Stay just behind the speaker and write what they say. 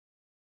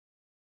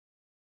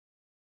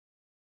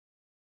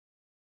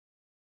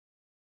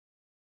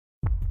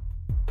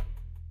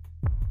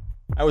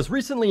I was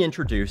recently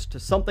introduced to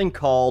something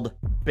called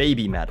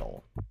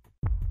Babymetal.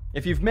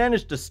 If you've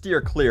managed to steer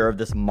clear of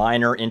this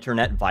minor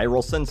internet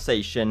viral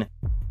sensation,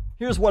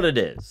 here's what it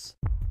is.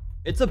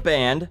 It's a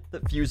band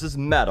that fuses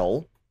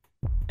metal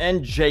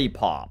and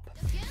J-pop.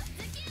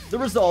 The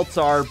results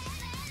are,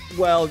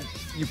 well,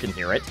 you can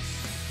hear it.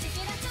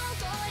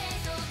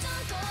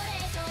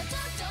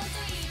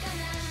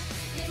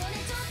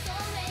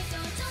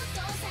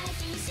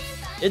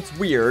 It's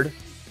weird,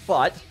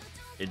 but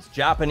it's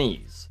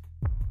Japanese.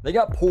 They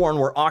got porn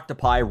where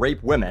octopi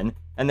rape women,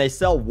 and they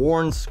sell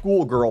worn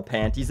schoolgirl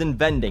panties in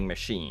vending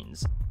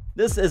machines.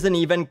 This isn't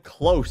even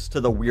close to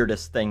the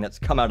weirdest thing that's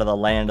come out of the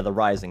land of the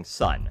rising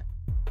sun.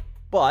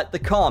 But the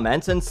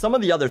comments and some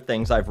of the other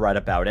things I've read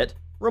about it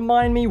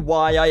remind me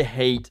why I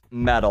hate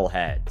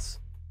metalheads.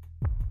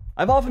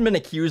 I've often been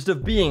accused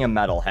of being a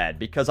metalhead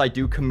because I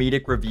do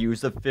comedic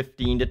reviews of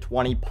 15 to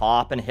 20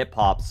 pop and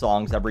hip-hop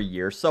songs every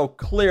year, so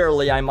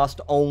clearly I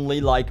must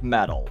only like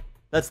metal.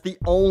 That's the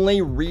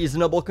only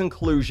reasonable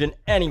conclusion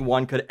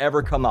anyone could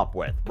ever come up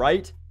with,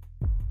 right?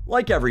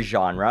 Like every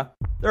genre,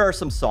 there are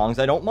some songs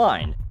I don't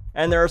mind,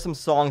 and there are some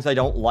songs I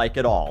don't like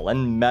at all,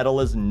 and metal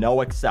is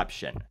no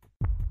exception.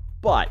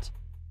 But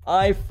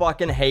I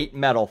fucking hate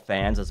metal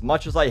fans as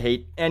much as I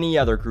hate any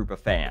other group of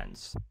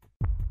fans.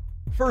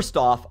 First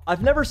off,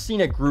 I've never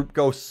seen a group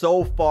go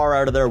so far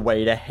out of their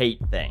way to hate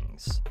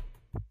things.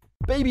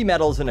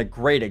 Babymetal isn't a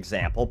great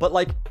example, but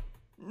like,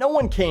 no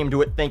one came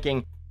to it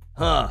thinking,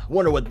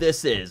 wonder what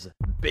this is.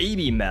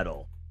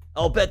 Babymetal.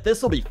 I'll bet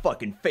this'll be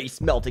fucking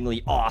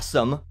face-meltingly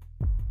awesome.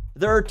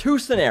 There are two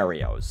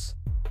scenarios.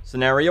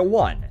 Scenario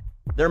 1.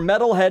 Their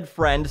metalhead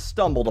friend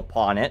stumbled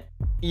upon it,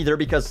 either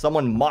because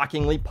someone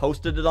mockingly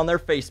posted it on their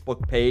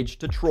Facebook page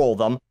to troll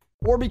them,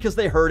 or because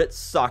they heard it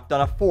sucked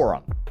on a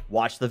forum,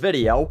 watched the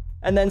video,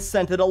 and then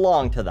sent it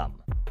along to them.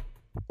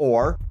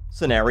 Or,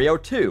 Scenario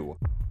 2.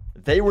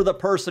 They were the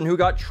person who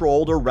got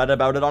trolled or read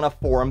about it on a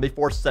forum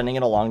before sending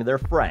it along to their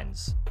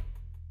friends.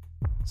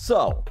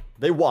 So,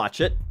 they watch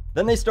it,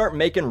 then they start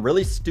making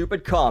really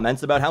stupid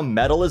comments about how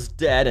metal is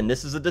dead and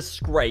this is a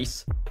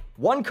disgrace.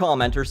 One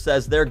commenter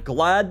says they're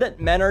glad that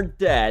men are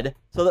dead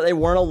so that they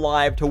weren't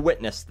alive to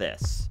witness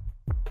this.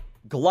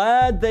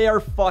 Glad they are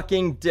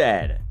fucking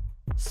dead.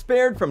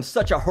 Spared from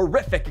such a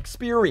horrific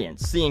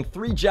experience seeing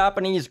 3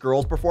 Japanese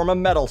girls perform a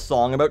metal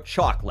song about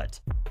chocolate.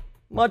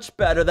 Much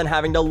better than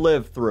having to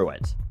live through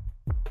it.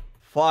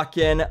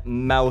 Fucking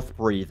mouth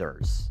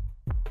breathers.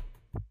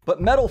 But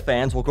metal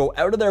fans will go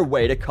out of their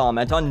way to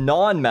comment on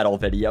non-metal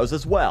videos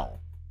as well.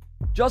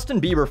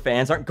 Justin Bieber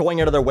fans aren't going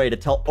out of their way to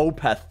tell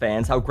Opeth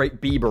fans how great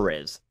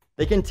Bieber is.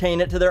 They contain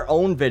it to their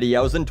own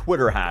videos and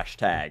Twitter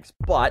hashtags.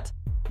 But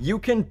you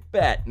can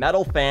bet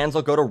metal fans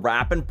will go to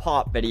rap and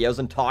pop videos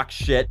and talk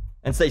shit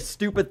and say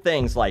stupid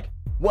things like,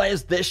 why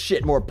is this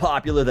shit more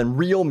popular than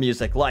real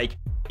music like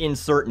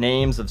insert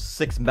names of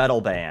 6 metal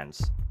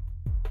bands?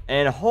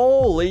 And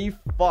holy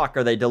fuck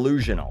are they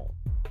delusional.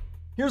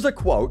 Here's a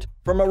quote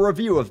from a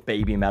review of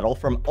Babymetal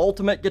from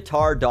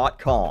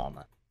UltimateGuitar.com.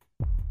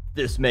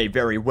 This may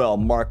very well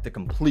mark the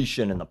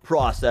completion in the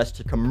process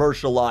to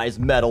commercialize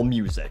metal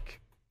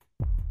music.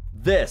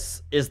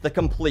 This is the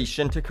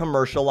completion to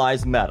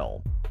commercialize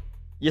metal.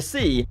 You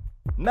see,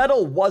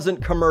 metal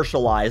wasn't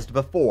commercialized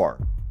before.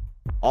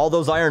 All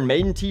those Iron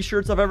Maiden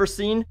t-shirts I've ever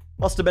seen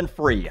must have been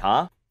free,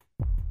 huh?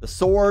 The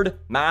Sword,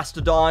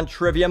 Mastodon,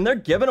 Trivium, they're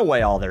giving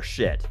away all their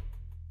shit.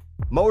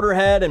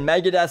 Motorhead and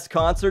Megadeth's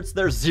concerts,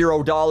 they're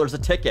 $0 a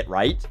ticket,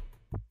 right?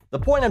 The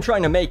point I'm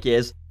trying to make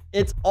is,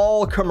 it's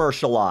all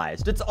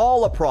commercialized. It's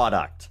all a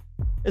product.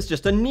 It's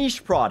just a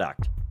niche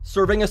product,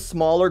 serving a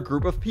smaller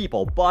group of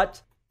people,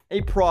 but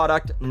a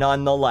product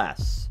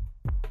nonetheless.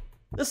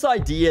 This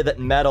idea that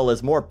metal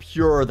is more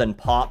pure than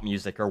pop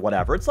music or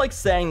whatever, it's like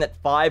saying that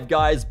Five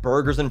Guys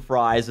Burgers and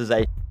Fries is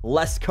a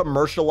less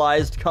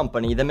commercialized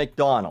company than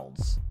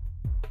McDonald's.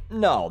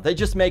 No, they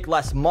just make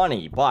less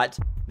money, but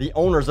the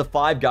owners of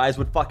Five Guys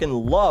would fucking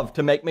love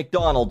to make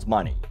McDonald's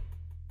money.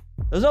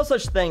 There's no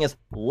such thing as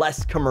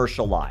less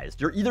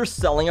commercialized. You're either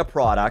selling a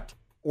product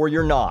or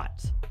you're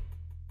not.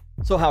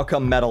 So how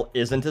come metal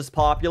isn't as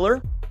popular?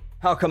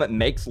 How come it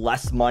makes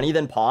less money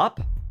than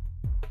pop?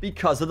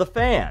 Because of the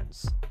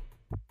fans.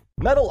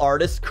 Metal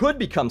artists could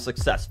become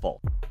successful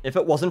if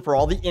it wasn't for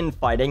all the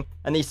infighting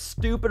and these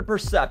stupid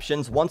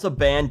perceptions once a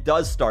band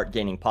does start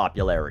gaining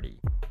popularity.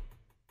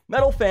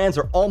 Metal fans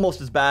are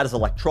almost as bad as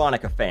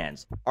electronica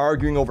fans,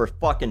 arguing over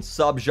fucking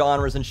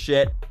subgenres and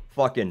shit.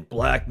 Fucking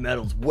black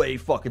metal's way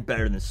fucking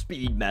better than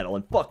speed metal,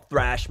 and fuck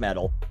thrash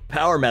metal.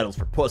 Power metal's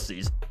for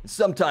pussies. And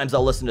sometimes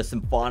I'll listen to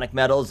symphonic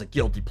metal as a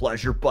guilty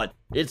pleasure, but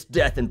it's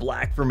death and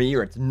black for me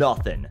or it's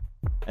nothing.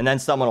 And then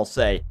someone will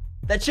say,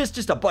 that's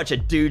just a bunch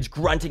of dudes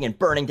grunting and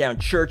burning down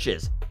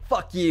churches.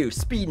 Fuck you,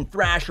 speed and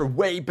thrash are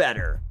way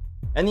better.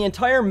 And the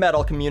entire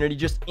metal community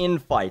just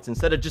infights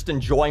instead of just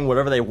enjoying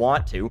whatever they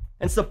want to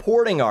and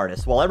supporting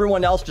artists while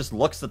everyone else just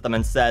looks at them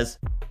and says,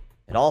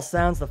 it all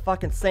sounds the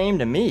fucking same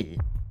to me.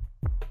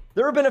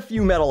 There have been a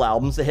few metal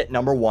albums that hit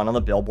 #1 on the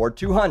Billboard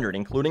 200,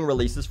 including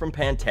releases from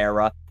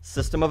Pantera,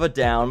 System of a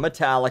Down,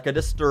 Metallica,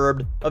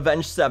 Disturbed,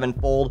 Avenged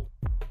Sevenfold.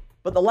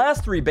 But the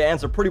last 3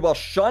 bands are pretty well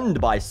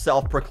shunned by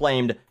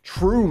self-proclaimed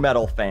true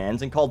metal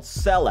fans and called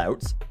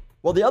sellouts,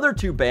 while the other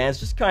 2 bands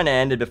just kinda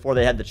ended before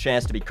they had the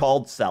chance to be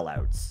called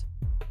sellouts.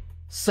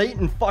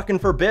 Satan fucking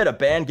forbid a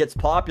band gets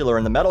popular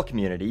in the metal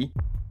community.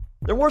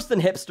 They're worse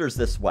than hipsters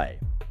this way.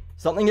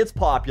 Something gets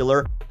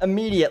popular,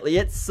 immediately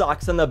it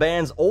sucks and the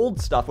band's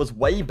old stuff was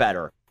way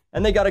better,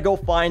 and they gotta go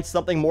find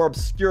something more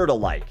obscure to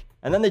like.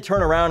 And then they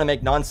turn around and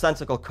make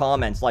nonsensical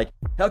comments like,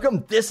 how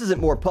come this isn't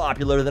more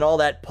popular than all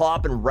that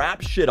pop and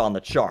rap shit on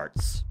the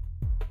charts?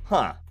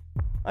 Huh.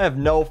 I have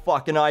no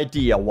fucking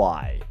idea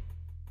why.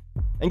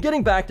 And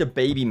getting back to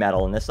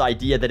Babymetal and this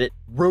idea that it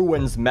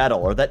ruins metal,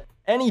 or that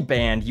any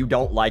band you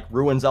don't like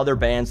ruins other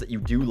bands that you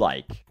do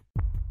like.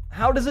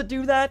 How does it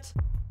do that?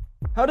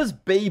 How does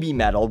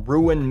Babymetal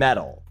ruin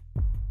metal?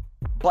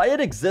 By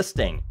it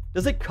existing,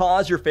 does it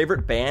cause your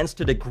favorite bands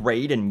to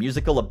degrade in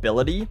musical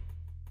ability?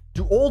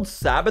 Do old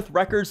Sabbath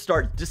records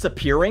start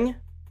disappearing?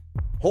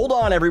 Hold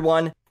on,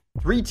 everyone.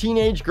 3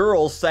 teenage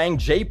girls sang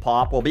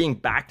J-pop while being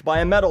backed by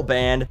a metal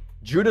band.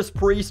 Judas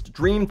Priest,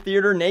 Dream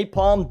Theater,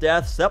 Napalm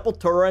Death,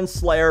 Sepultura, and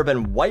Slayer have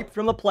been wiped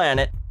from the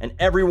planet and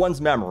everyone's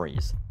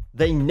memories.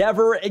 They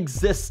never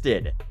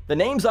existed. The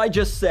names I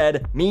just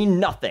said mean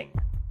nothing.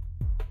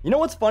 You know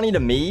what's funny to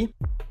me?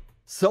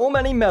 So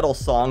many metal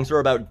songs are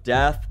about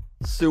death,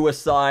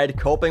 suicide,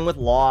 coping with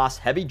loss,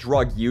 heavy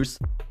drug use.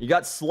 You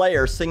got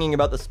Slayer singing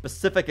about the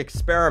specific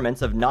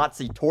experiments of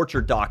Nazi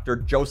torture doctor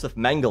Joseph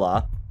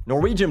Mengele.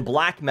 Norwegian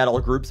black metal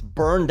groups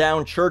burn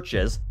down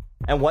churches.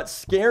 And what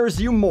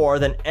scares you more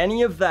than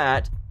any of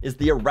that is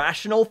the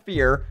irrational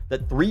fear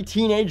that 3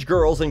 teenage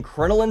girls in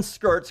crinoline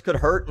skirts could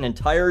hurt an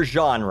entire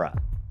genre.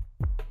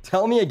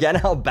 Tell me again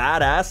how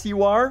badass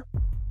you are?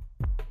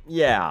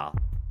 Yeah.